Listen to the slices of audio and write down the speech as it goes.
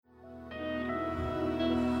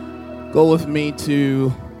Go with me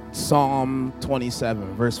to Psalm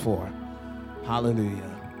 27, verse 4.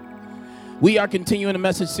 Hallelujah. We are continuing a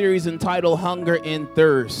message series entitled Hunger and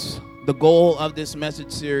Thirst. The goal of this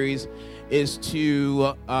message series is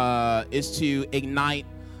to ignite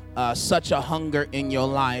such a hunger in your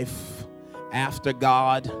life after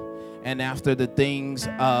God and after the things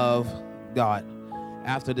of God.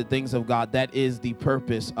 After the things of God. That is the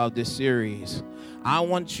purpose of this series. I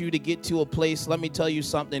want you to get to a place, let me tell you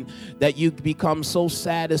something, that you become so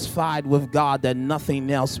satisfied with God that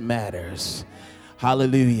nothing else matters.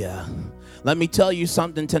 Hallelujah. Let me tell you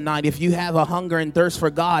something tonight. If you have a hunger and thirst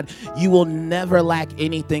for God, you will never lack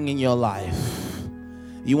anything in your life.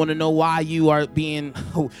 You want to know why you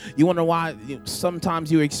wonder why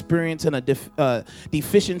sometimes you're experiencing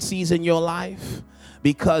deficiencies in your life?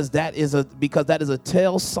 Because that is a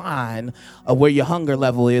tell sign of where your hunger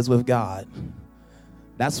level is with God.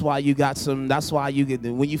 That's why you get,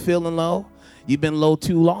 when you're feeling low, you've been low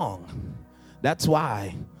too long. That's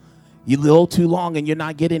why. You're low too long and you're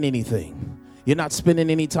not getting anything. You're not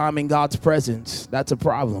spending any time in God's presence. That's a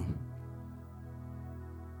problem.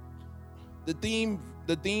 The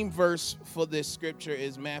theme verse for this scripture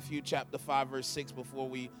is Matthew chapter 5, verse 6 before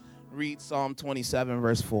we read Psalm 27,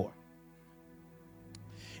 verse 4.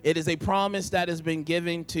 It is a promise that has been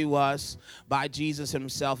given to us by Jesus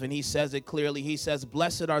himself, and he says it clearly. He says,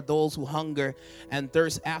 "Blessed are those who hunger and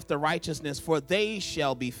thirst after righteousness, for they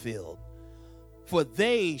shall be filled." For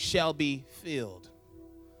they shall be filled.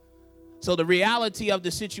 So the reality of the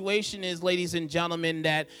situation is, ladies and gentlemen,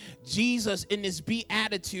 that Jesus in this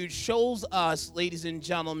beatitude shows us, ladies and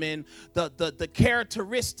gentlemen, the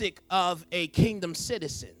characteristic of a kingdom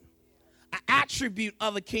citizen. An attribute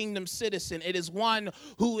of a kingdom citizen. It is one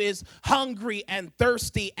who is hungry and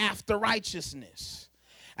thirsty after righteousness.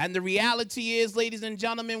 And the reality is, ladies and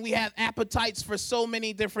gentlemen, we have appetites for so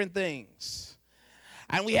many different things.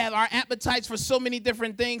 And we have our appetites for so many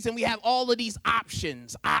different things, and we have all of these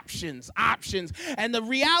options. And the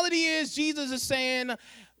reality is, Jesus is saying,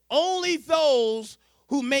 only those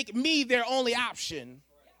who make me their only option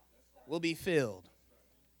will be filled.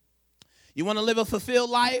 You want to live a fulfilled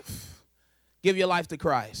life? Give your life to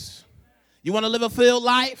Christ. You want to live a fulfilled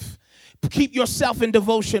life? Keep yourself in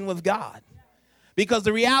devotion with God. Because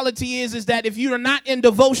the reality is that if you are not in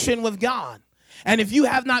devotion with God, and if you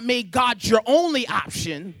have not made God your only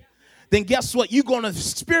option, then guess what? You're going to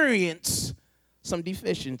experience some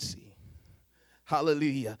deficiency.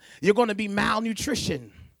 Hallelujah. You're going to be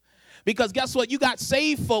malnutrition. Because guess what? You got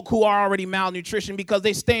saved folk who are already malnutrition because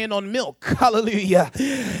they stand on milk. Hallelujah.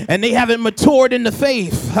 And they haven't matured in the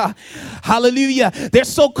faith. Hallelujah. They're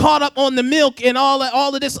so caught up on the milk and all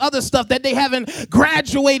of this other stuff that they haven't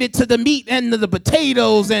graduated to the meat and to the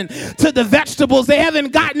potatoes and to the vegetables. They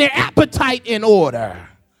haven't gotten their appetite in order.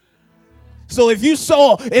 So if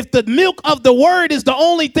the milk of the word is the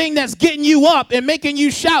only thing that's getting you up and making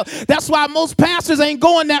you shout, that's why most pastors ain't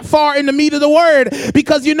going that far in the meat of the word.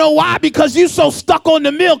 Because you know why? Because you're so stuck on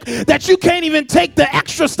the milk that you can't even take the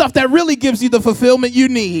extra stuff that really gives you the fulfillment you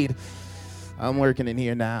need. I'm working in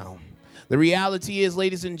here now. The reality is,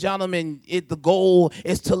 ladies and gentlemen, the goal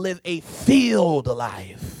is to live a filled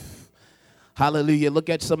life. Hallelujah. Look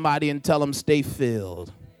at somebody and tell them, stay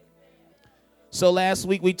filled. So last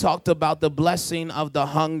week we talked about the blessing of the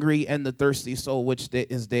hungry and the thirsty soul, which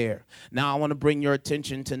is there. Now I want to bring your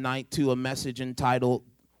attention tonight to a message entitled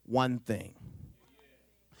One Thing.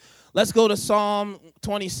 Let's go to Psalm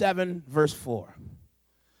 27, verse 4.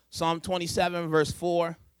 Psalm 27, verse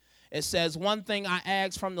 4. It says, "One thing I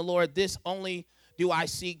ask from the Lord, this only do I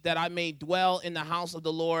seek, that I may dwell in the house of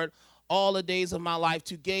the Lord all the days of my life,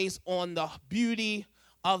 to gaze on the beauty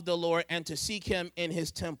of the Lord and to seek him in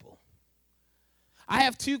his temple." I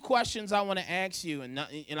have two questions I want to ask you, and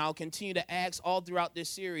I'll continue to ask all throughout this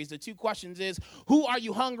series. The two questions is, who are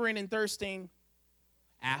you hungering and thirsting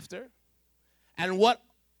after? And what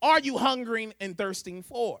are you hungering and thirsting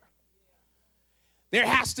for? There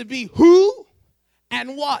has to be who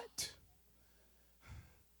and what.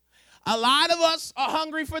 A lot of us are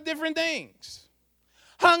hungry for different things.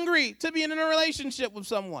 Hungry to be in a relationship with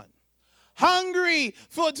someone. Hungry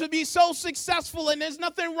to be so successful, and there's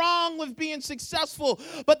nothing wrong with being successful.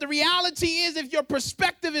 But the reality is, if your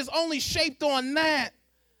perspective is only shaped on that,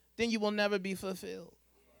 then you will never be fulfilled.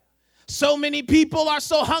 So many people are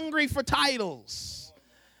so hungry for titles,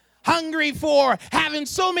 hungry for having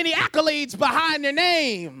so many accolades behind their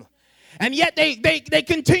name. And yet they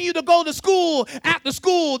continue to go to school. After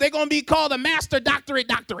school, they're going to be called a master,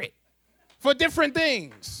 doctorate for different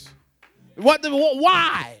things.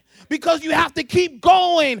 Why? Because you have to keep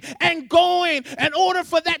going and going in order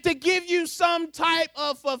for that to give you you some type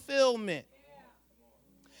of fulfillment.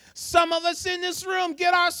 Some of us in this room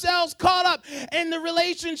get ourselves caught up in the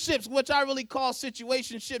relationships, which I really call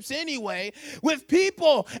situationships anyway, with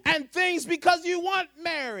people and things because you want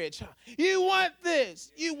marriage. You want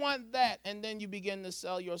this. You want that. And then you begin to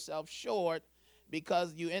sell yourself short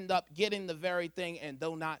because you end up getting the very thing and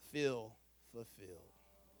do not feel fulfilled.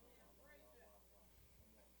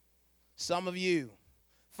 Some of you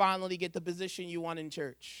finally get the position you want in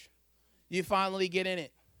church. You finally get in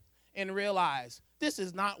it and realize this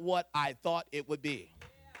is not what I thought it would be.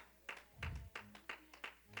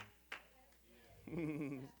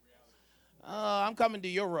 I'm coming to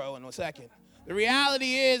your row in a second. The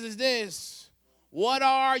reality is this. What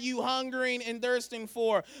are you hungering and thirsting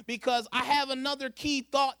for? Because I have another key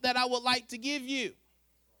thought that I would like to give you.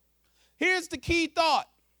 Here's the key thought,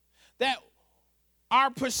 that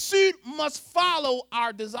our pursuit must follow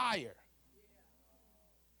our desire.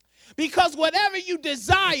 Because whatever you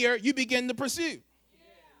desire, you begin to pursue.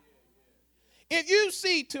 If you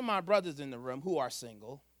see, to my brothers in the room who are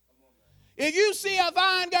single, if you see a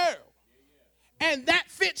fine girl and that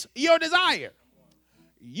fits your desire,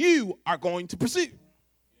 you are going to pursue.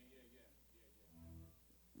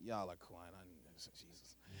 Y'all are quiet. Jesus.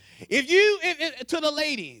 To the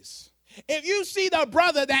ladies, if you see the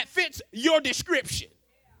brother that fits your description,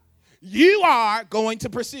 you are going to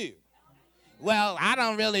pursue. Well, I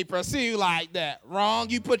don't really pursue like that.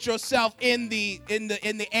 Wrong. You put yourself in the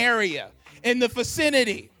area, in the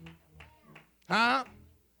vicinity. Huh?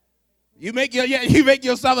 You make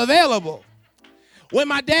yourself available. When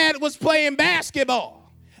my dad was playing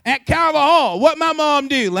basketball at Calvert Hall, what my mom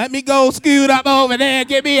do? Let me go scoot up over there and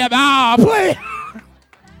get me a ball play.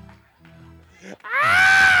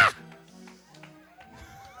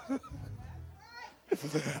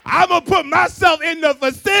 I'm going to put myself in the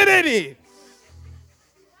vicinity.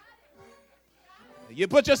 You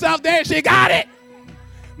put yourself there, she got it.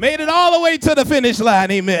 Made it all the way to the finish line,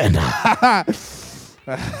 amen.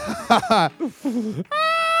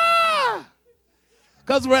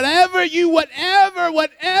 Because whatever you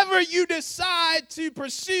decide to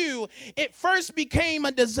pursue, it first became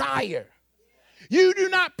a desire. You do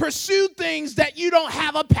not pursue things that you don't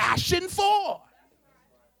have a passion for.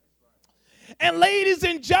 And ladies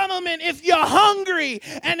and gentlemen, if you're hungry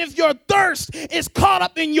and if your thirst is caught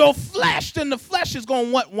up in your flesh, then the flesh is going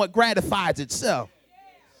to want what gratifies itself.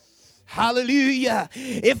 Hallelujah.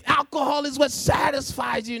 If alcohol is what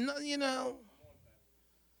satisfies you,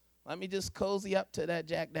 let me just cozy up to that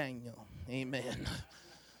Jack Daniel. Amen.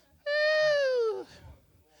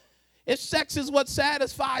 If sex is what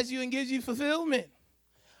satisfies you and gives you fulfillment.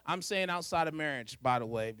 I'm saying outside of marriage, by the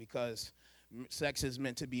way, because sex is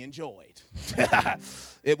meant to be enjoyed.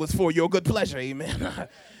 It was for your good pleasure, amen.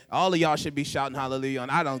 All of y'all should be shouting hallelujah,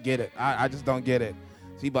 and I don't get it. I just don't get it.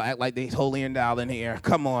 People act like they holy and thou in here.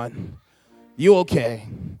 Come on. You okay?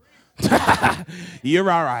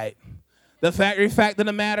 You're all right. The fact of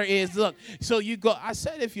the matter is, look, so you go, I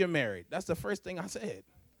said if you're married. That's the first thing I said.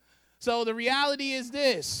 So the reality is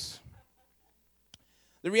this.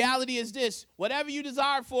 Whatever you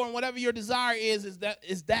desire for and whatever your desire is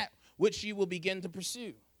that which you will begin to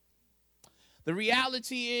pursue. The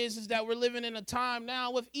reality is that we're living in a time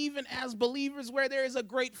now with, even as believers, where there is a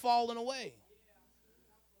great falling away.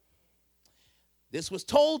 This was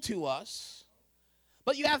told to us,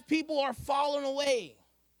 but you have people who are falling away.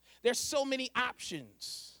 There's so many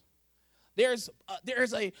options. There's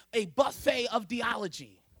a buffet of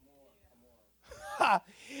theology.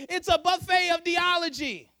 It's a buffet of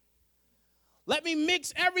theology. Let me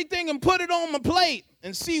mix everything and put it on my plate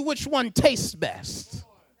and see which one tastes best.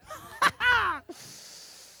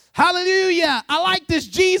 Hallelujah. I like this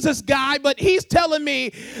Jesus guy, but he's telling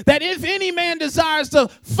me that if any man desires to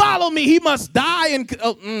follow me, he must die.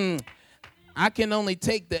 And I can only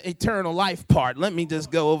take the eternal life part. Let me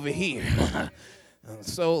just go over here.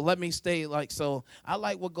 So let me stay so I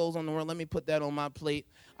like what goes on in the world. Let me put that on my plate.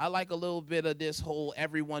 I like a little bit of this whole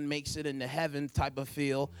everyone makes it into heaven type of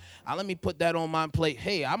feel. Let me put that on my plate.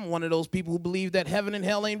 Hey, I'm one of those people who believe that heaven and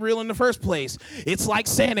hell ain't real in the first place. It's like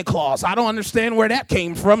Santa Claus. I don't understand where that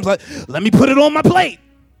came from. So let me put it on my plate.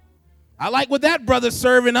 I like what that brother's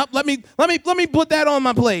serving up. Let me put that on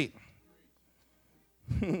my plate.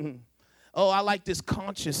 Oh, I like this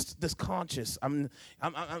conscious. I'm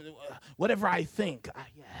whatever I think.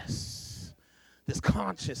 Yes. This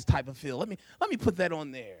conscious type of feel. Let me put that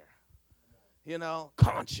on there.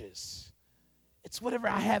 Conscious. It's whatever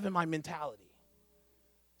I have in my mentality.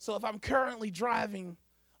 So if I'm currently driving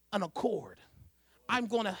an Accord, I'm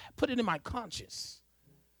going to put it in my conscious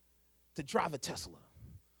to drive a Tesla.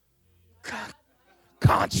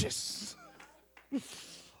 conscious.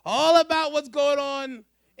 All about what's going on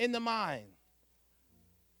in the mind.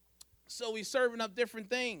 So we serving up different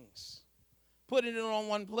things, putting it on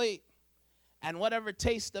one plate, and whatever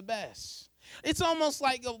tastes the best. It's almost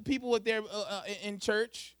like people with their in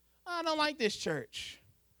church. I don't like this church.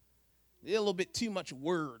 It's a little bit too much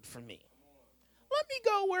word for me. Let me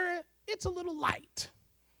go where it's a little light.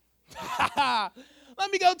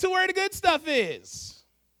 Let me go to where the good stuff is.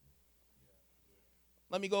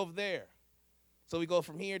 Let me go over there. So we go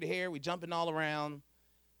from here to here. We jumping all around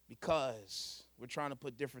because we're trying to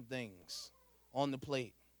put different things on the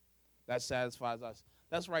plate. That satisfies us.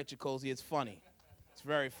 That's right, Chicozy. It's funny. It's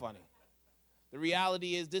very funny. The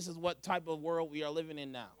reality is this is what type of world we are living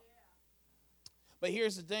in now. But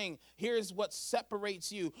here's the thing. Here's what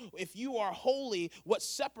separates you. If you are holy, what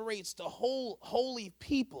separates the whole holy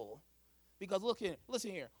people, because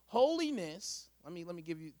listen here. Holiness, let me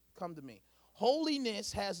come to me.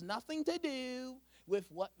 Holiness has nothing to do with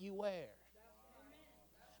what you wear.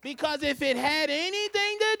 Because if it had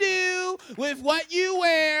anything to do with what you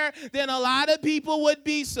wear, then a lot of people would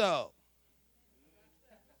be so.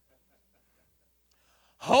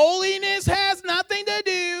 Holiness has nothing to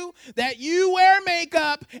do that you wear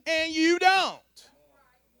makeup and you don't.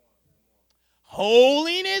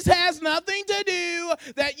 Holiness has nothing to do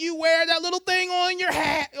that you wear that little thing on your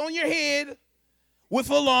head with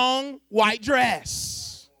a long white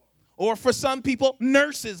dress. Or for some people,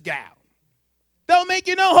 nurse's gown. Don't make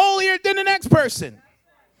you no holier than the next person.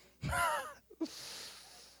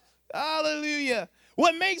 Hallelujah.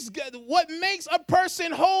 What makes a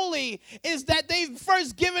person holy is that they've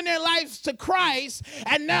first given their lives to Christ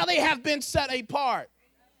and now they have been set apart.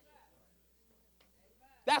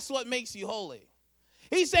 That's what makes you holy.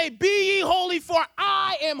 He said, be ye holy for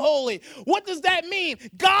I am holy. What does that mean?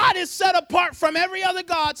 God is set apart from every other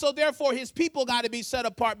God, so therefore his people got to be set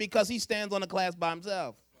apart because he stands on a class by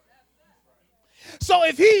himself. So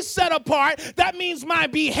if he's set apart, that means my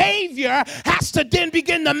behavior has to then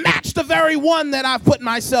begin to match the very one that I've put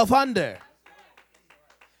myself under.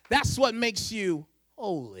 That's what makes you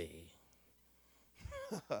holy.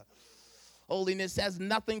 Holiness has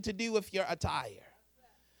nothing to do with your attire.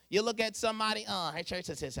 You look at somebody, oh, her church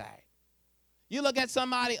is his side. You look at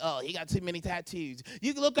somebody, oh, he got too many tattoos.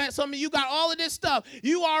 You look at somebody, you got all of this stuff.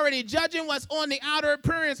 You already judging what's on the outer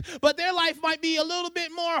appearance, but their life might be a little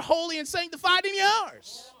bit more holy and sanctified than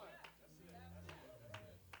yours.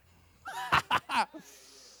 I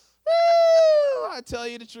tell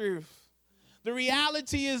you the truth. The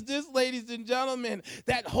reality is this, ladies and gentlemen,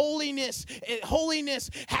 that holiness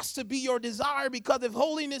has to be your desire, because if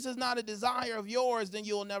holiness is not a desire of yours, then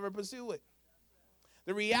you'll never pursue it.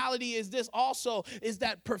 The reality is this also, is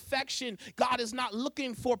that perfection, God is not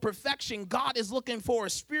looking for perfection. God is looking for a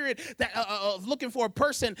spirit, that looking for a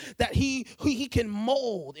person that he can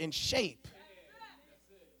mold and shape.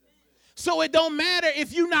 So it don't matter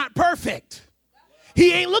if you're not perfect.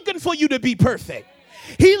 He ain't looking for you to be perfect.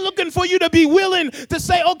 He's looking for you to be willing to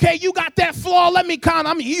say, okay, you got that flaw. Let me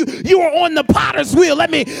you are on the potter's wheel. Let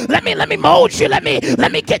me mold you. Let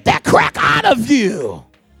me get that crack out of you.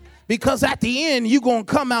 Because at the end, you're going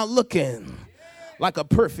to come out looking like a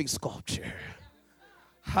perfect sculpture.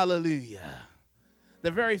 Hallelujah.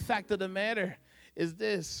 The very fact of the matter is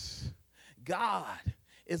this. God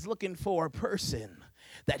is looking for a person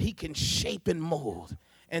that he can shape and mold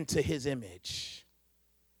into his image.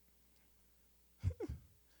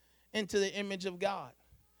 Into the image of God.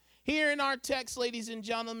 Here in our text, ladies and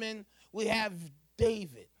gentlemen, we have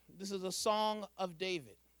David. This is a song of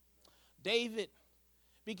David. David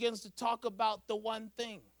begins to talk about the one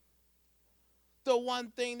thing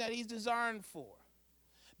that he's desiring for.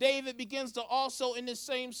 David begins to also, in this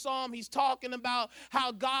same psalm, he's talking about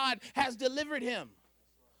how God has delivered him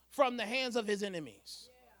from the hands of his enemies.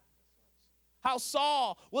 How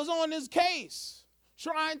Saul was on his case,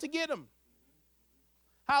 trying to get him.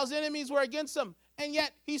 How his enemies were against him, and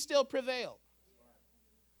yet he still prevailed.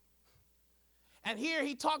 And here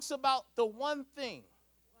he talks about the one thing.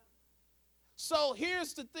 So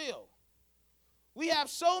here's the deal. We have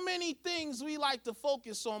so many things we like to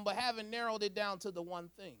focus on, but haven't narrowed it down to the one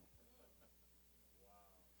thing.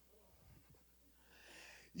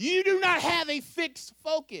 You do not have a fixed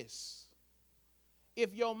focus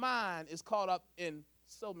if your mind is caught up in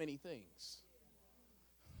so many things.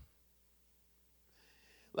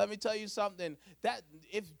 Let me tell you something. That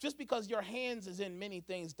if just because your hands is in many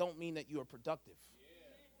things don't mean that you are productive.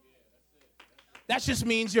 That just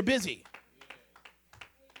means you're busy.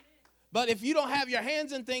 But if you don't have your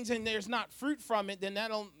hands in things and there's not fruit from it,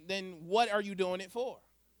 then what are you doing it for?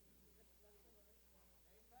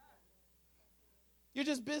 You're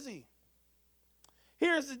just busy.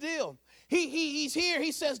 Here's the deal. He's here.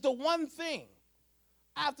 He says the one thing.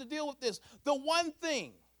 I have to deal with this. The one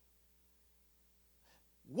thing.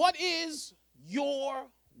 What is your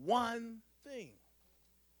one thing?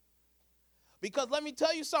 Because let me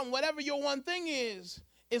tell you something. Whatever your one thing is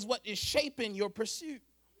what is shaping your pursuit.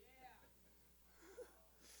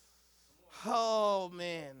 Oh,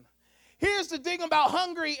 man. Here's the thing about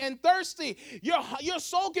hungry and thirsty. Your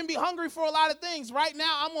soul can be hungry for a lot of things. Right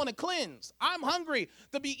now, I'm on a cleanse. I'm hungry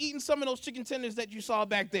to be eating some of those chicken tenders that you saw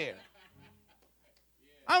back there.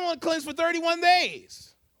 I'm on a cleanse for 31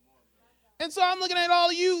 days. And so I'm looking at all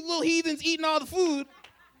of you little heathens eating all the food.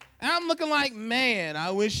 And I'm looking like, man,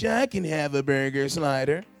 I wish I can have a burger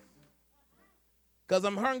slider. Because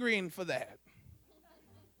I'm hungry for that.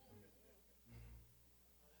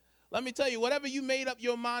 Let me tell you, whatever you made up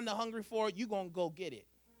your mind to hungry for, you're going to go get it.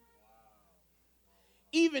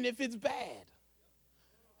 Even if it's bad.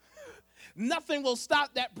 Nothing will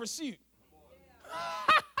stop that pursuit.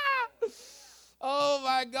 Oh,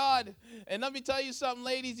 my God. And let me tell you something,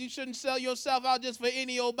 ladies. You shouldn't sell yourself out just for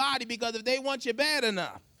any old body, because if they want you bad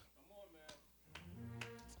enough,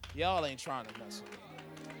 y'all ain't trying to mess with me.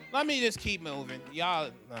 Let me just keep moving.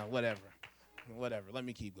 Y'all, whatever. Let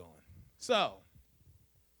me keep going. So,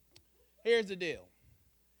 here's the deal.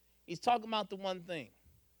 He's talking about the one thing.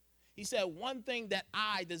 He said, one thing that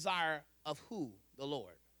I desire of who? The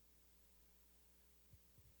Lord.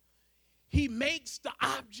 He makes the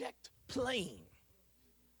object plain.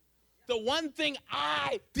 The one thing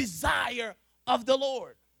I desire of the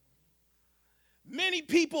Lord. Many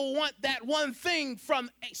people want that one thing from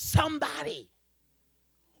somebody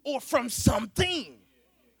or from something.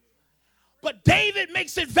 But David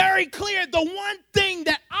makes it very clear, the one thing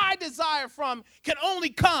that I desire from can only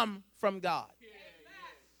come from God.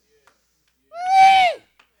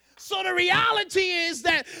 So the reality is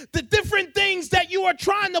that the different things that you are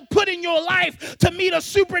trying to put in your life to meet a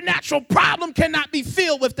supernatural problem cannot be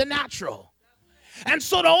filled with the natural. And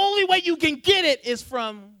so the only way you can get it is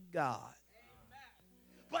from God.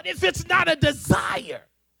 But if it's not a desire,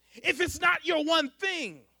 if it's not your one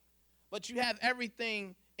thing, but you have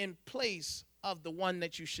everything in place of the one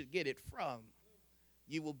that you should get it from,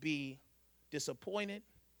 you will be disappointed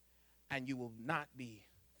and you will not be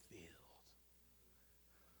filled.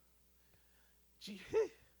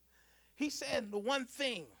 He said the one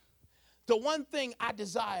thing I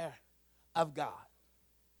desire of God,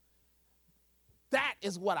 that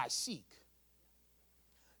is what I seek.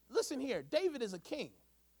 Listen here, David is a king.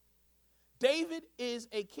 David is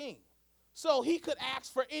a king. So he could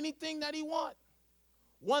ask for anything that he wants.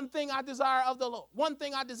 One thing I desire of the Lord. One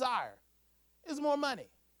thing I desire is more money.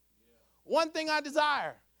 One thing I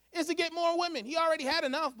desire is to get more women. He already had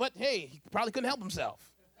enough, but hey, he probably couldn't help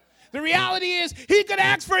himself. The reality is he could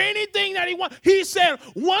ask for anything that he wants. He said,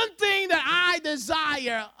 one thing that I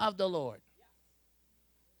desire of the Lord.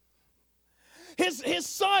 His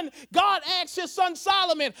son, God asked his son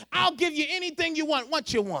Solomon, I'll give you anything you want,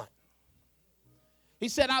 what you want. He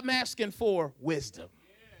said, I'm asking for wisdom.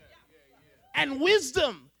 And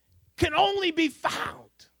wisdom can only be found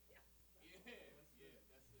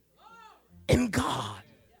in God.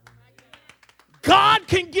 God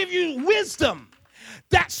can give you wisdom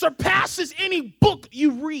that surpasses any book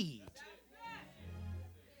you read.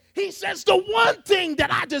 He says, the one thing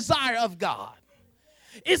that I desire of God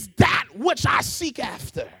is that which I seek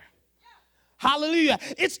after. Hallelujah.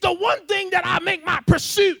 It's the one thing that I make my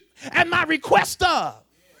pursuit and my request of.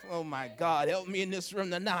 Oh, my God, help me in this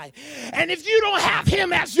room tonight. And if you don't have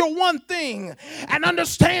him as your one thing and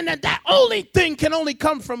understand that that only thing can only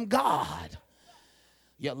come from God,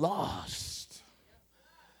 you're lost.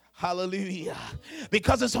 Hallelujah.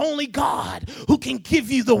 Because it's only God who can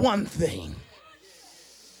give you the one thing.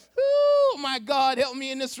 Oh, my God, help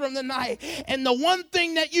me in this room tonight. And the one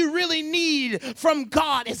thing that you really need from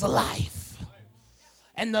God is life.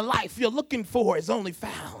 And the life you're looking for is only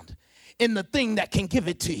found in the thing that can give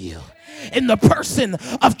it to you, in the person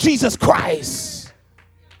of Jesus Christ.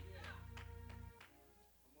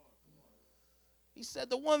 He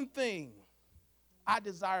said, the one thing I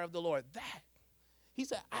desire of the Lord, that. He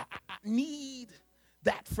said, I need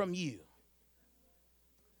that from you.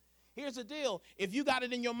 Here's the deal. If you got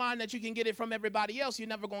it in your mind that you can get it from everybody else, you're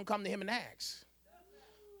never going to come to him and ask.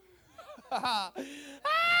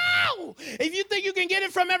 If you think you can get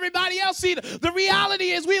it from everybody else, see, the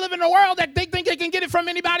reality is we live in a world that they think they can get it from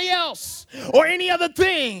anybody else or any other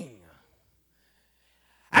thing.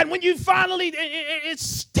 And when you finally, it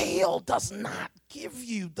still does not give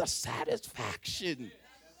you the satisfaction.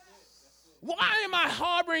 Why am I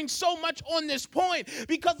harboring so much on this point?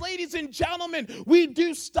 Because, ladies and gentlemen, we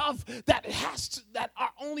do stuff that are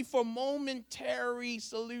only for momentary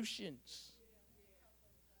solutions.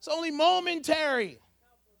 It's only momentary.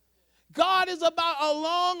 God is about a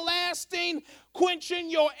long-lasting, quenching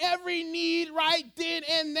your every need right then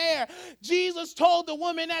and there. Jesus told the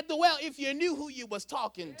woman at the well, if you knew who you was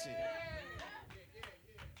talking to.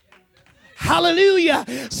 Hallelujah.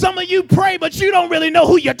 Some of you pray, but you don't really know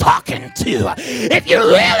who you're talking to. If you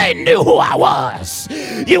really knew who I was,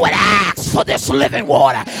 you would ask for this living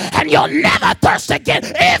water, and you'll never thirst again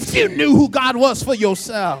if you knew who God was for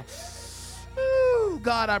yourself. Ooh,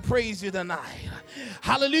 God, I praise you tonight.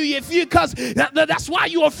 Hallelujah. Because that's why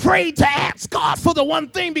you're afraid to ask God for the one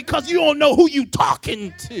thing, because you don't know who you're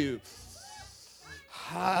talking to.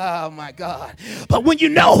 Oh, my God. But when you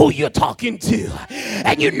know who you're talking to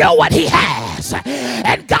and you know what he has,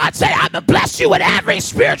 and God said, I'm going to bless you with every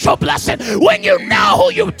spiritual blessing. When you know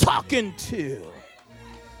who you're talking to,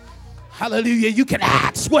 hallelujah, you can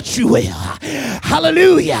ask what you will.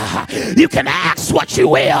 Hallelujah. You can ask what you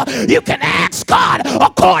will. You can ask God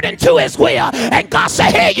according to his will. And God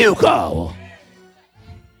said, here you go.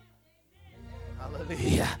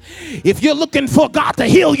 Hallelujah. If you're looking for God to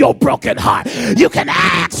heal your broken heart, you can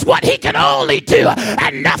ask what he can only do.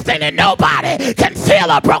 And nothing and nobody can fill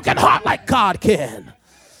a broken heart like God can.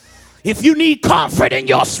 If you need comfort in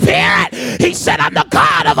your spirit, he said, I'm the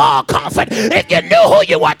God of all comfort. If you knew who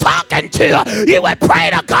you were talking to, you would pray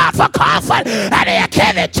to God for comfort, and he'll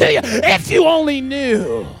give it to you. If you only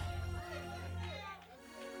knew.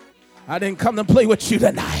 I didn't come to play with you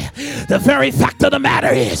tonight. The very fact of the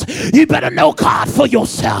matter is, you better know God for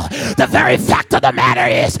yourself. The very fact of the matter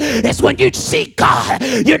is when you seek God,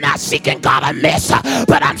 you're not seeking God amiss,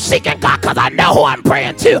 but I'm seeking God because I know who I'm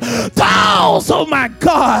praying to. Those, oh my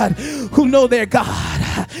God, who know their God.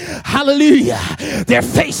 Hallelujah. Their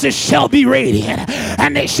faces shall be radiant,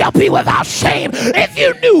 and they shall be without shame. If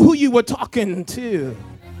you knew who you were talking to.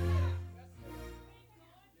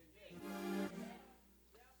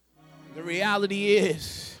 The reality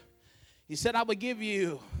is, he said, I would give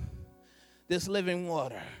you this living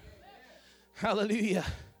water. Hallelujah.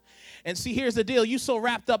 And see, here's the deal. You so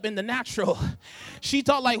wrapped up in the natural. She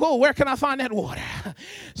thought like, whoa, where can I find that water?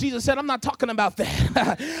 Jesus said, I'm not talking about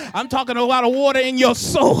that. I'm talking about a water in your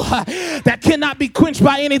soul that cannot be quenched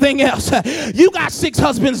by anything else. You got 6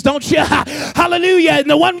 husbands, don't you? Hallelujah. And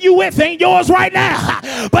the one you with ain't yours right now.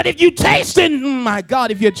 But if you taste it, my God,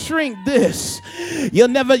 if you drink this, you'll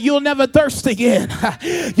never thirst again.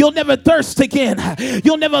 You'll never thirst again.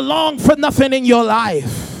 You'll never long for nothing in your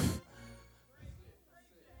life.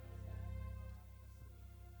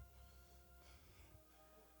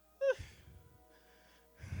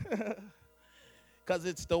 Because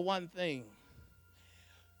it's the one thing.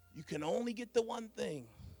 You can only get the one thing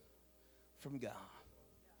from God.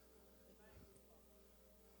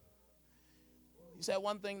 He said,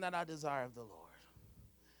 one thing that I desire of the Lord.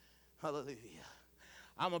 Hallelujah.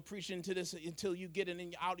 I'm preaching to this until you get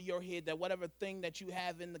it out of your head that whatever thing that you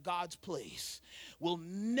have in the God's place will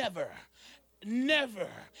never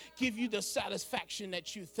give you the satisfaction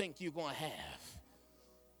that you think you're going to have.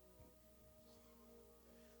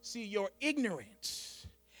 See, your ignorance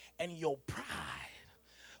and your pride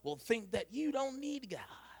will think that you don't need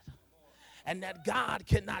God and that God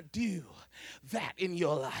cannot do that in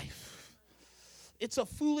your life. It's a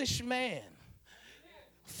foolish man,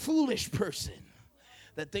 foolish person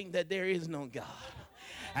that think that there is no God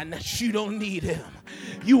and that you don't need him.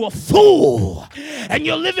 You a fool and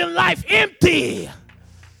you're living life empty.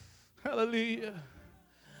 Hallelujah.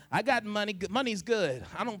 I got money. Money's good.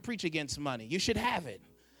 I don't preach against money. You should have it.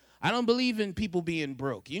 I don't believe in people being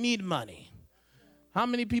broke. You need money. How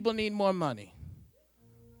many people need more money?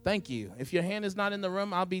 Thank you. If your hand is not in the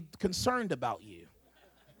room, I'll be concerned about you.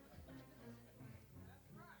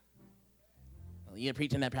 Well, you're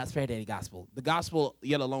preaching that prosperity gospel. The gospel,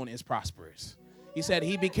 yet alone, is prosperous. He said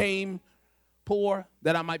he became poor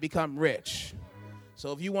that I might become rich.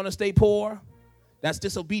 So if you want to stay poor, that's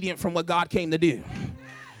disobedient from what God came to do.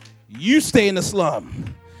 You stay in the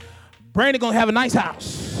slum. Brandon gonna have a nice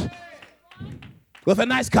house with a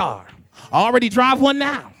nice car. I already drive one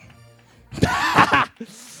now.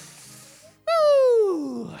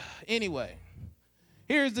 Anyway,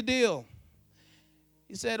 here's the deal.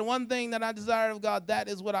 He said, one thing that I desire of God, that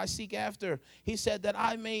is what I seek after. He said that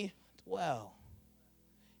I may dwell.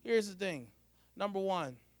 Here's the thing. Number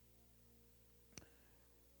one,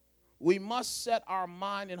 we must set our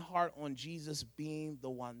mind and heart on Jesus being the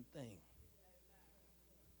one thing.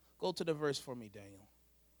 Go to the verse for me, Daniel.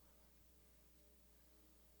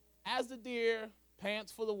 As the deer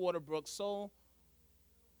pants for the water brook, so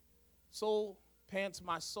pants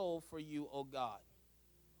my soul for you, O God.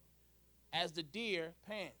 As the deer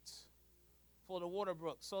pants for the water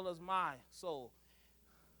brook, so does my soul.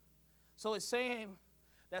 So it's saying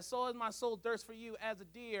that so is my soul thirst for you as a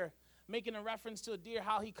deer, making a reference to a deer,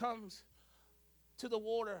 how he comes to the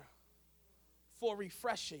water for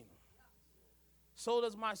refreshing. So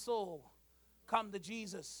does my soul come to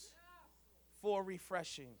Jesus for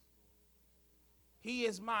refreshing. He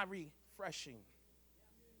is my refreshing.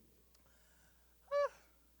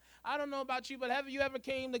 I don't know about you, but have you ever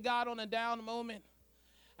came to God on a down moment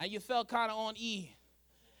and you felt kind of on E,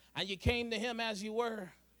 and you came to him as you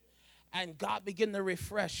were, and God began to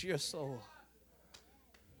refresh your soul?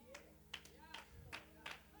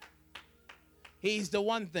 He's the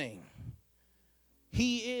one thing.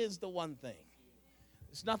 He is the one thing.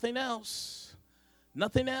 There's nothing else.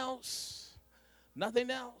 Nothing else.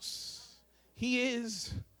 Nothing else. He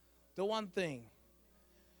is the one thing.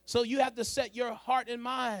 So you have to set your heart and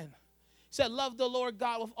mind. He said, love the Lord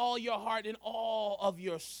God with all your heart and all of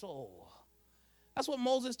your soul. That's what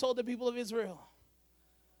Moses told the people of Israel.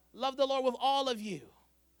 Love the Lord with all of you.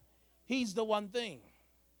 He's the one thing.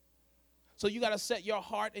 So you got to set your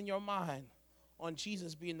heart and your mind on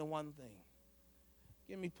Jesus being the one thing.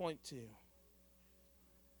 Give me point 2.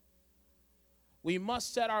 We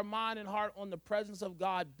must set our mind and heart on the presence of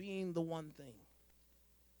God being the one thing.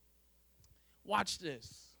 Watch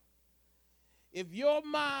this. If your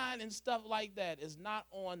mind and stuff like that is not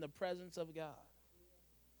on the presence of God,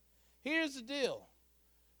 here's the deal.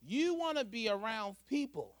 You want to be around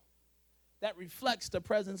people that reflects the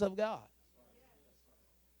presence of God.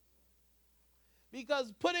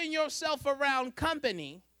 Because putting yourself around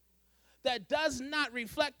company that does not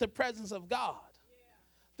reflect the presence of God,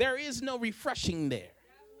 there is no refreshing there.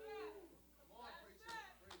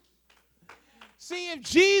 See, if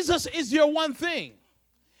Jesus is your one thing,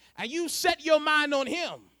 and you set your mind on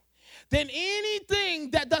him, then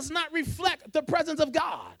anything that does not reflect the presence of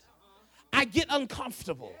God, I get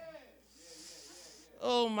uncomfortable.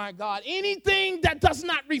 Oh my God. Anything that does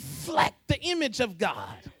not reflect the image of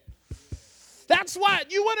God. That's why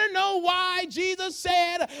you want to know why Jesus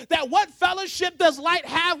said that what fellowship does light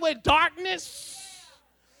have with darkness?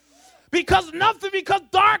 Because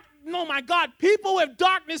oh my God, people with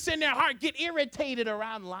darkness in their heart get irritated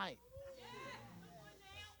around light.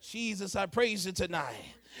 Jesus, I praise you tonight.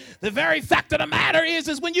 The very fact of the matter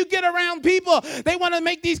is when you get around people, they want to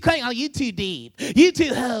make these claims. Oh, you too deep. You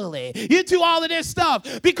too holy. You too all of this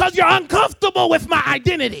stuff. Because you're uncomfortable with my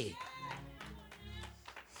identity.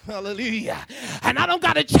 Hallelujah. And I don't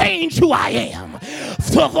got to change who I am.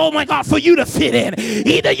 Oh my God, for you to fit in.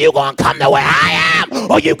 Either you going to come to where I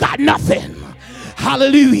am or you got nothing.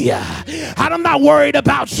 Hallelujah. I'm not worried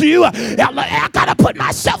about you. I got to put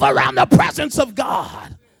myself around the presence of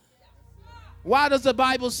God. Why does the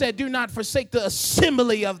Bible say do not forsake the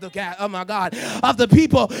assembly of the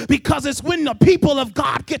people? Because it's when the people of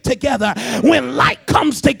God get together, when light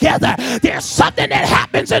comes together, there's something that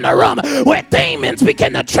happens in the room where demons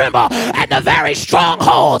begin to tremble, and the very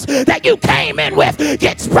strongholds that you came in with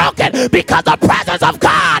gets broken because the presence of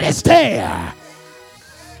God is there.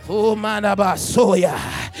 Oh, manabasoya.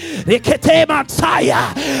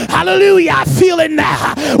 Hallelujah. I feel it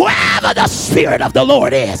now. Wherever the Spirit of the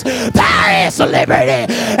Lord is, there is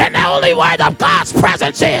liberty. And the only way of God's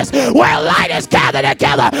presence is where light is gathered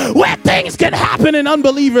together, where things can happen and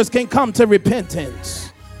unbelievers can come to repentance.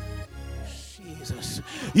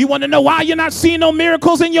 You want to know why you're not seeing no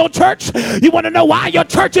miracles in your church? You want to know why your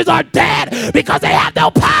churches are dead? Because they have no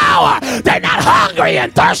power. They're not hungry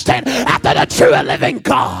and thirsting after the true and living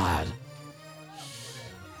God.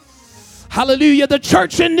 Hallelujah. The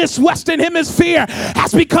church in this Western Hemisphere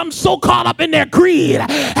has become so caught up in their greed,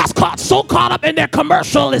 so caught up in their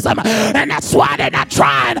commercialism, and that's why they're not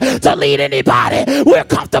trying to lead anybody. We're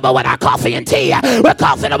comfortable with our coffee and tea. We're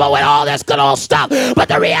comfortable with all this good old stuff. But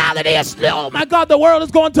the reality is, oh my God, the world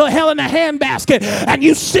is going to hell in a handbasket, and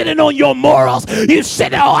you sitting on your morals. You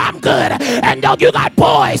sitting, oh, I'm good. And you got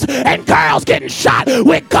boys and girls getting shot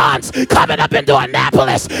with guns coming up into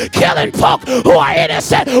Annapolis, killing folk who are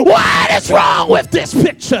innocent. What is wrong with this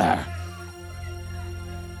picture?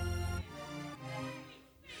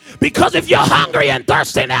 Because if you're hungry and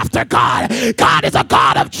thirsting after God, God is a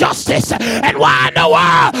God of justice. And why in the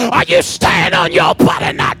world are you staying on your butt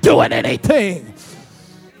and not doing anything?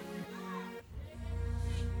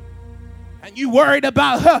 And you worried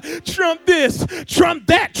about Trump this, Trump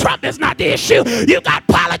that. Trump is not the issue. You got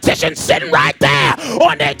politicians sitting right there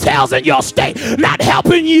on their tails in your state, not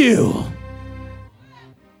helping you.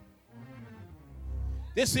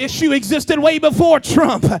 This issue existed way before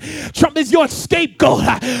Trump. Trump is your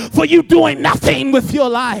scapegoat for you doing nothing with your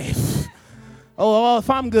life. Oh, if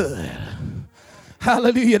I'm good.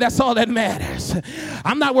 Hallelujah. That's all that matters.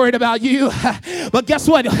 I'm not worried about you. But guess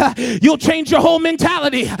what? You'll change your whole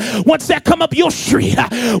mentality once that come up your street.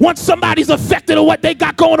 Once somebody's affected of what they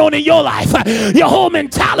got going on in your life, your whole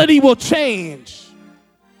mentality will change.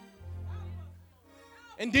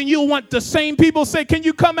 And then you'll want the same people say, can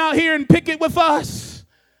you come out here and pick it with us?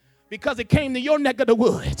 Because it came to your neck of the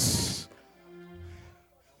woods.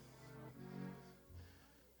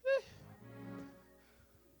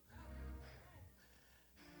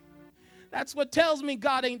 That's what tells me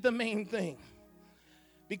God ain't the main thing.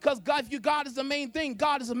 Because God, if God is the main thing,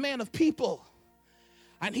 God is a man of people.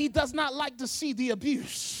 And he does not like to see the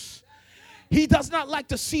abuse. He does not like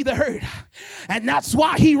to see the hurt. And that's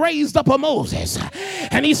why he raised up a Moses.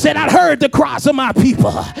 And he said, I heard the cries of my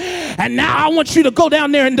people. And now I want you to go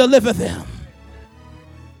down there and deliver them.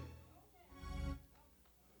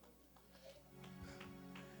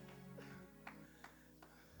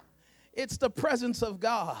 It's the presence of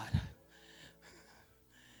God.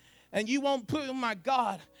 And you won't put, oh my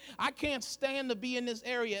God, I can't stand to be in this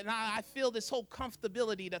area. And I feel this whole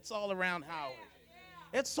comfortability that's all around Howard.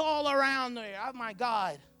 It's all around there. Oh my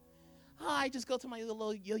God. I just go to my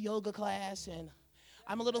little yoga class and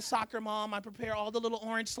I'm a little soccer mom. I prepare all the little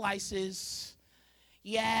orange slices.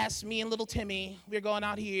 Yes, me and little Timmy, we're going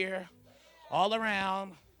out here all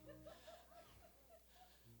around.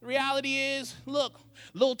 The reality is, look,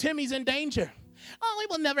 little Timmy's in danger. Oh, it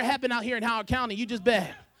will never happen out here in Howard County. You just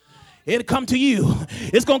bet. It'll come to you.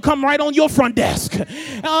 It's going to come right on your front desk.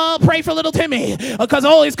 Oh, pray for little Timmy because,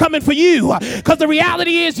 oh, it's coming for you. Because the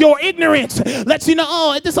reality is your ignorance lets you know,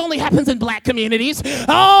 oh, this only happens in black communities.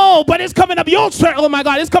 Oh, but it's coming up your turn. Oh, my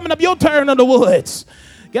God, it's coming up your turn in the woods.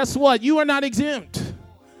 Guess what? You are not exempt.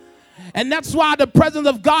 And that's why the presence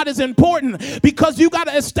of God is important, because you got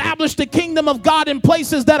to establish the kingdom of God in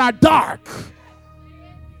places that are dark.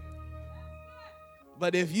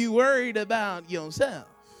 But if you worried about yourself,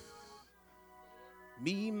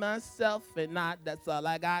 me, myself, and I, that's all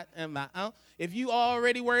I got and my own. If you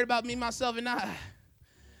already worried about me, myself, and I,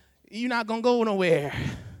 you're not going to go nowhere.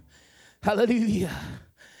 Hallelujah.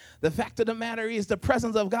 The fact of the matter is the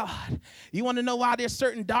presence of God. You want to know why there's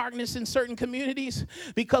certain darkness in certain communities?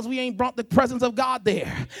 Because we ain't brought the presence of God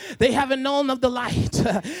there. They haven't known of the light.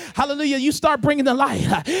 Hallelujah. You start bringing the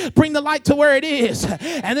light. Bring the light to where it is.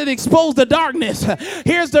 And it expose the darkness.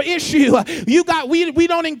 Here's the issue. We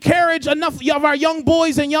don't encourage enough of our young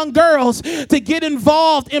boys and young girls to get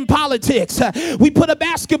involved in politics. We put a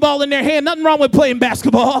basketball in their hand. Nothing wrong with playing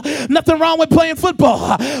basketball. Nothing wrong with playing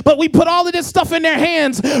football. But we put all of this stuff in their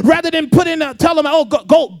hands rather than tell them, oh,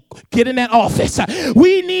 go get in that office.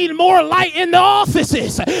 We need more light in the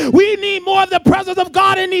offices. We need more of the presence of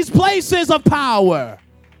God in these places of power.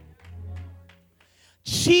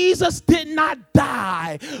 Jesus did not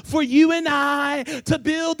die for you and I to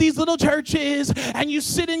build these little churches, and you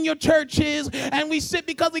sit in your churches, and we sit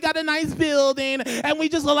because we got a nice building, and we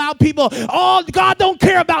just allow people, oh, God don't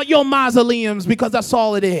care about your mausoleums because that's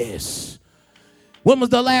all it is. When was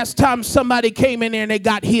the last time somebody came in there and they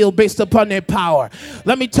got healed based upon their power?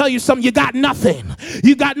 Let me tell you something. You got nothing.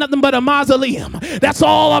 You got nothing but a mausoleum. That's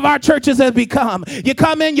all of our churches have become. You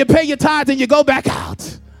come in, you pay your tithes, and you go back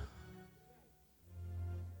out.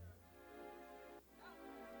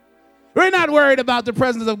 We're not worried about the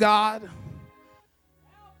presence of God.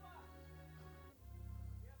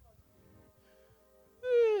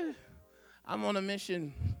 I'm on a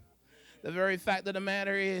mission. The very fact of the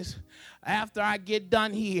matter is, after I get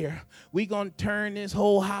done here, we're going to turn this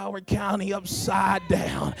whole Howard County upside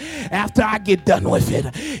down. After I get done with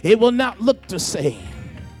it, it will not look the same.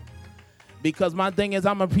 Because my thing is,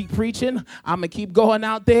 I'm going to keep preaching. I'm going to keep going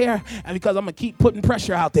out there. And because I'm going to keep putting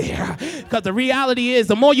pressure out there. Because the reality is,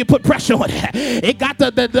 the more you put pressure on it, it got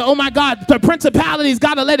oh my God, the principality's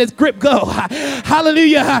got to let its grip go.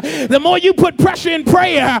 Hallelujah. The more you put pressure in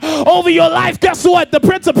prayer over your life, guess what? The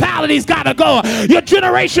principality's got to go. Your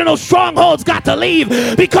generational strongholds got to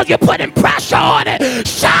leave because you're putting pressure on it.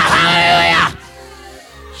 Shout hallelujah.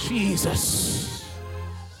 Jesus.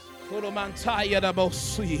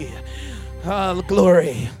 Oh,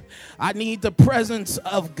 glory. I need the presence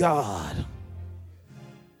of God.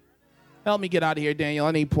 Help me get out of here, Daniel.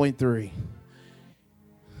 I need point 3.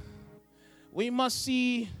 We must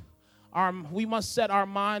set our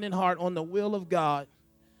mind and heart on the will of God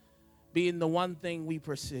being the one thing we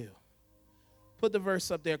pursue. Put the verse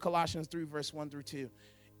up there, Colossians 3, verse 1 through 2.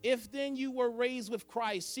 If then you were raised with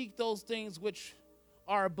Christ, seek those things which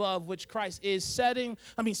are above, which Christ is sitting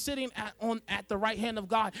at the right hand of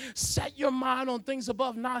God. Set your mind on things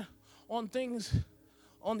above, not on things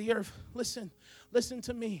on the earth. Listen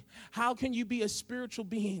to me. How can you be a spiritual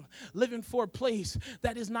being living for a place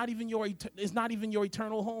that is not even your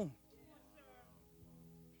eternal home?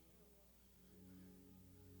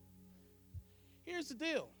 Here's the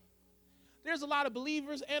deal. There's a lot of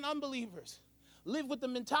believers and unbelievers live with the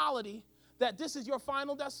mentality that this is your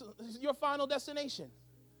final destination.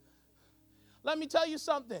 Let me tell you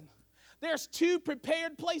something. There's two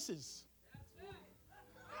prepared places.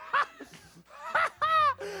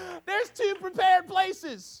 There's two prepared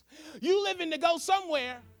places. You living to go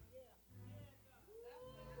somewhere.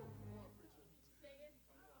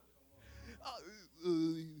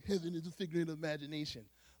 Heaven is a figment of imagination.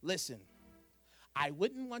 Listen, I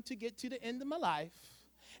wouldn't want to get to the end of my life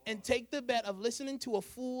and take the bet of listening to a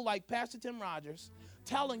fool like Pastor Tim Rogers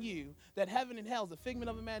telling you that heaven and hell is a figment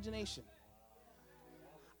of imagination.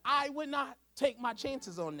 I would not take my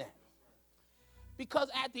chances on that. Because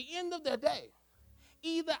at the end of the day,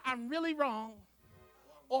 either I'm really wrong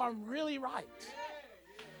or I'm really right.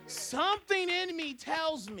 Something in me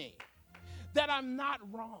tells me that I'm not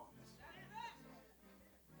wrong.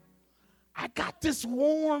 I got this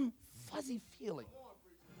warm, fuzzy feeling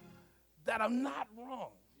that I'm not wrong.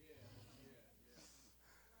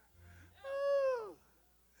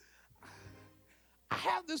 I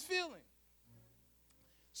have this feeling.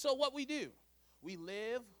 So what we do, we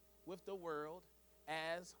live with the world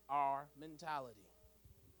as our mentality.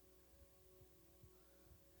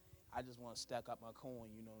 I just want to stack up my coin,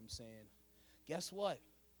 you know what I'm saying? Guess what?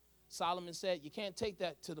 Solomon said you can't take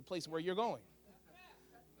that to the place where you're going.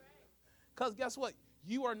 Because guess what?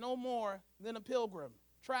 You are no more than a pilgrim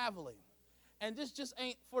traveling. And this just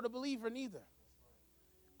ain't for the believer neither.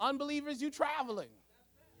 Unbelievers, you traveling.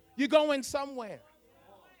 You're going somewhere.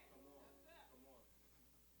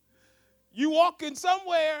 You walking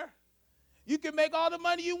somewhere. You can make all the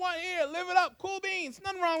money you want here. Live it up. Cool beans.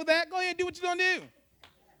 Nothing wrong with that. Go ahead and do what you're going to do.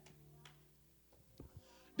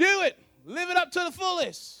 Do it. Live it up to the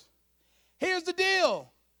fullest. Here's the deal.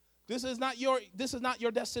 This is not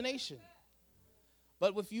your destination.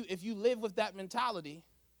 But if you live with that mentality,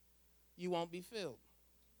 you won't be filled.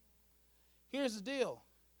 Here's the deal.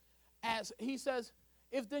 As he says,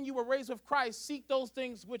 if then you were raised with Christ, seek those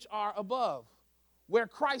things which are above, where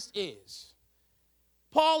Christ is.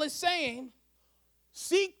 Paul is saying,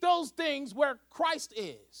 seek those things where Christ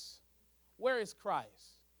is. Where is Christ?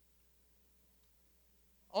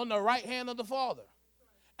 On the right hand of the Father.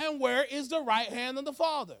 And where is the right hand of the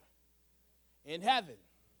Father? In heaven.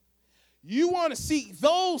 You want to seek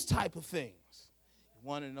those type of things. You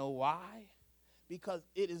want to know why? Because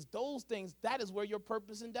it is those things, that is where your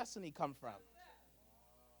purpose and destiny come from.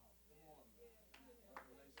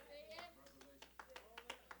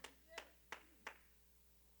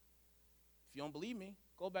 If you don't believe me,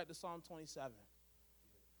 go back to Psalm 27,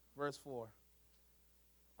 verse 4.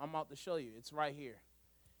 I'm about to show you. It's right here.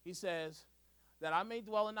 He says, that I may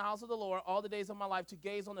dwell in the house of the Lord all the days of my life, to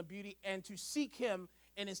gaze on the beauty and to seek him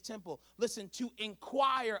in his temple. Listen, to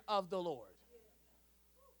inquire of the Lord.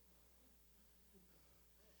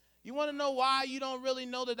 You want to know why you don't really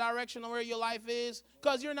know the direction of where your life is?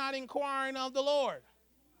 Because you're not inquiring of the Lord.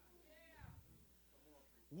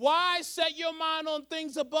 Why set your mind on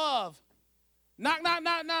things above? Knock, knock,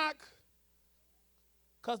 knock, knock.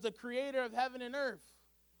 Because the creator of heaven and earth,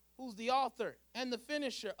 who's the author and the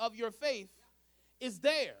finisher of your faith, is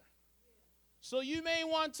there. So you may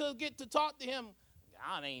want to get to talk to him.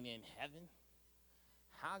 God ain't in heaven.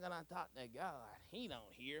 How can I talk to God? He don't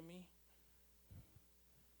hear me.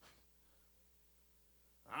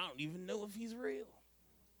 I don't even know if he's real.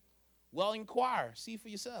 Well, inquire. See for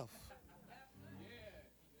yourself.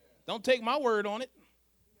 Don't take my word on it.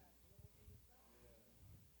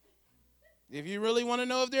 If you really want to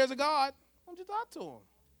know if there's a God, why don't you talk to him?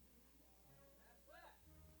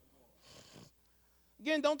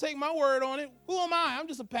 Again, don't take my word on it. Who am I? I'm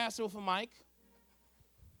just a pastor with a mic.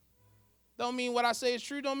 Don't mean what I say is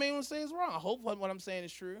true. Don't mean what I say is wrong. I hope what I'm saying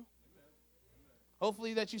is true.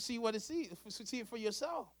 Hopefully that you see it for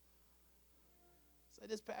yourself. Say,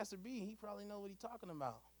 this Pastor B, he probably knows what he's talking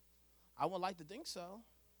about. I would like to think so.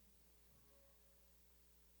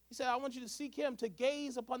 He said, I want you to seek him, to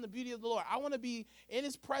gaze upon the beauty of the Lord. I want to be in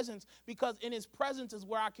his presence, because in his presence is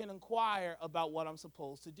where I can inquire about what I'm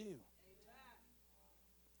supposed to do. Amen.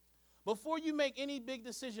 Before you make any big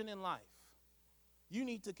decision in life, you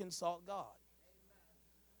need to consult God. Amen.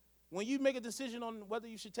 When you make a decision on whether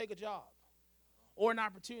you should take a job or an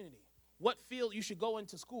opportunity, what field you should go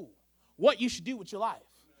into school, what you should do with your life,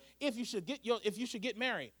 if you should get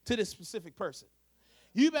married to this specific person.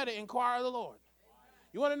 You better inquire of the Lord.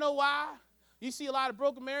 You want to know why you see a lot of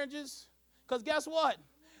broken marriages? Because guess what?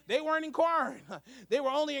 They weren't inquiring. They were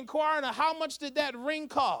only inquiring of how much did that ring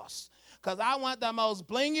cost? Because I want the most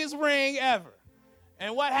blingiest ring ever.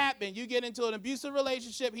 And what happened? You get into an abusive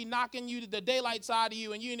relationship. He knocking you to the daylight side of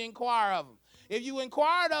you, and you didn't inquire of him. If you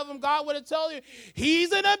inquired of him, God would have told you,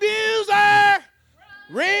 he's an abuser.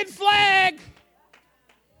 Red flag.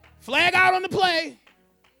 Flag out on the play.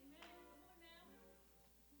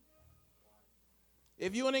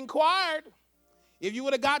 If you had inquired, if you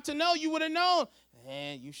would have got to know, you would have known.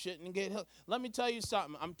 Man, you shouldn't get hooked. Let me tell you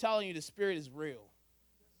something. I'm telling you, the Spirit is real.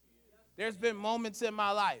 There's been moments in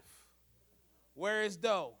my life where as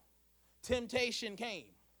though temptation came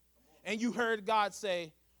and you heard God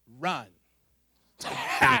say, run.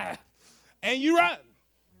 And you run.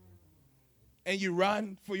 And you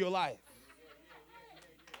run for your life.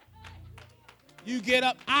 You get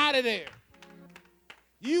up out of there.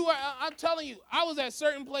 I'm telling you, I was at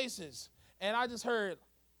certain places and I just heard,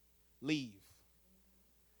 leave.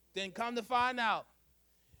 Then come to find out,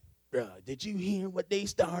 bro, did you hear what they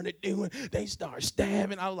started doing? They started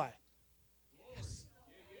stabbing. I was like, yes.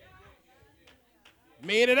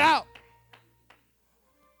 Made it out.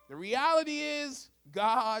 The reality is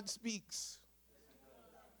God speaks.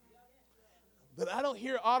 But I don't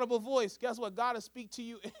hear audible voice. Guess what? God will speak to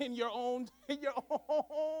you in your own,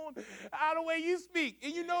 out of the way you speak.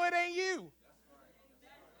 And you know it ain't you.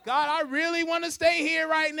 God, I really want to stay here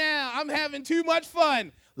right now. I'm having too much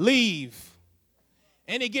fun. Leave.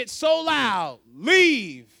 And it gets so loud.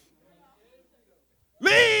 Leave.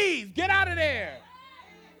 Leave. Get out of there.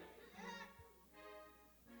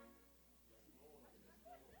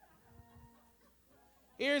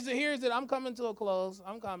 Here's it. I'm coming to a close.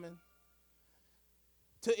 I'm coming.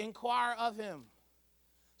 To inquire of him.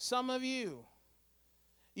 Some of you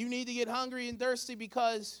need to get hungry and thirsty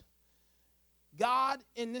because God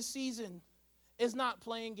in this season is not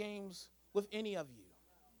playing games with any of you.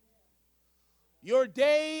 Your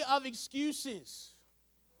day of excuses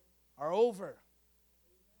are over.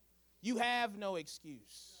 You have no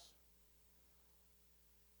excuse.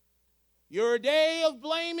 Your day of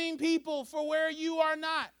blaming people for where you are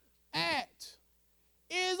not at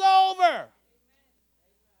is over.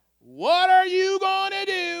 What are you going to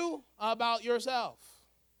do about yourself?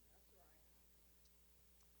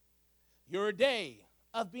 Your day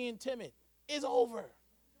of being timid is over.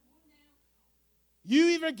 You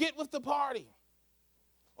either get with the party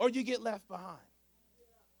or you get left behind.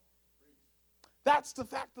 That's the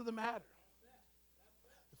fact of the matter.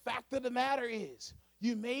 The fact of the matter is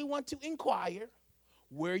you may want to inquire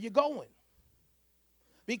where you're going.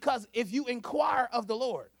 Because if you inquire of the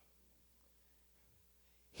Lord,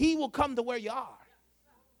 he will come to where you are.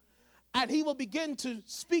 And he will begin to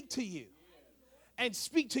speak to you and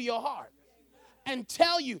speak to your heart and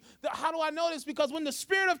tell you. How do I know this? Because when the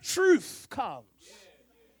Spirit of truth comes,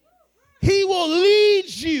 he will lead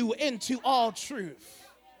you into all truth.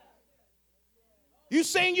 You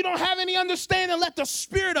saying you don't have any understanding, let the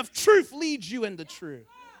Spirit of truth lead you into truth.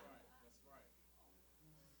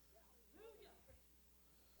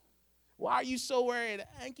 Why are you so worried?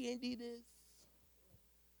 I can't do this.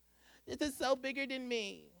 This is so bigger than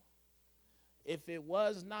me. If it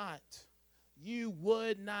was not, you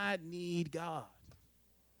would not need God.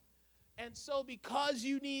 And so because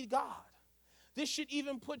you need God, this should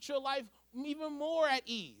even put your life even more at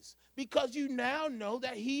ease because you now know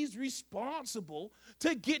that he's responsible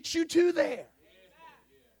to get you to there.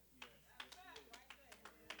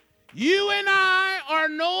 You and I are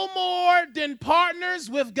no more than partners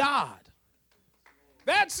with God.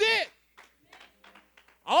 That's it.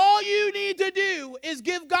 All you need to do is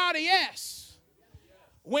give God a yes.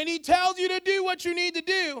 When he tells you to do what you need to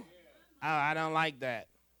do, oh, I don't like that.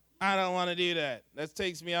 I don't want to do that. That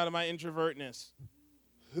takes me out of my introvertness.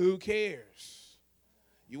 Who cares?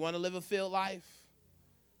 You want to live a filled life?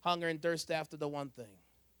 Hunger and thirst after the one thing.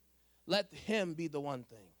 Let him be the one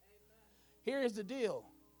thing. Here's the deal.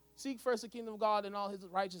 Seek first the kingdom of God and all his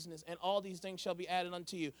righteousness, and all these things shall be added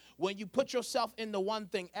unto you. When you put yourself in the one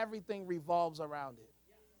thing, everything revolves around it.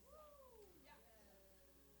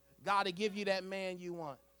 God to give you that man you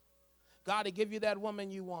want. God to give you that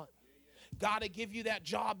woman you want. God to give you that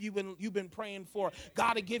job you've been praying for.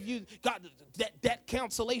 God to give you that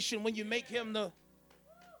consolation when you make him the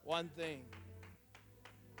one thing.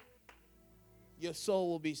 Your soul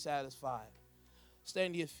will be satisfied.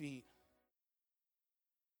 Stand to your feet.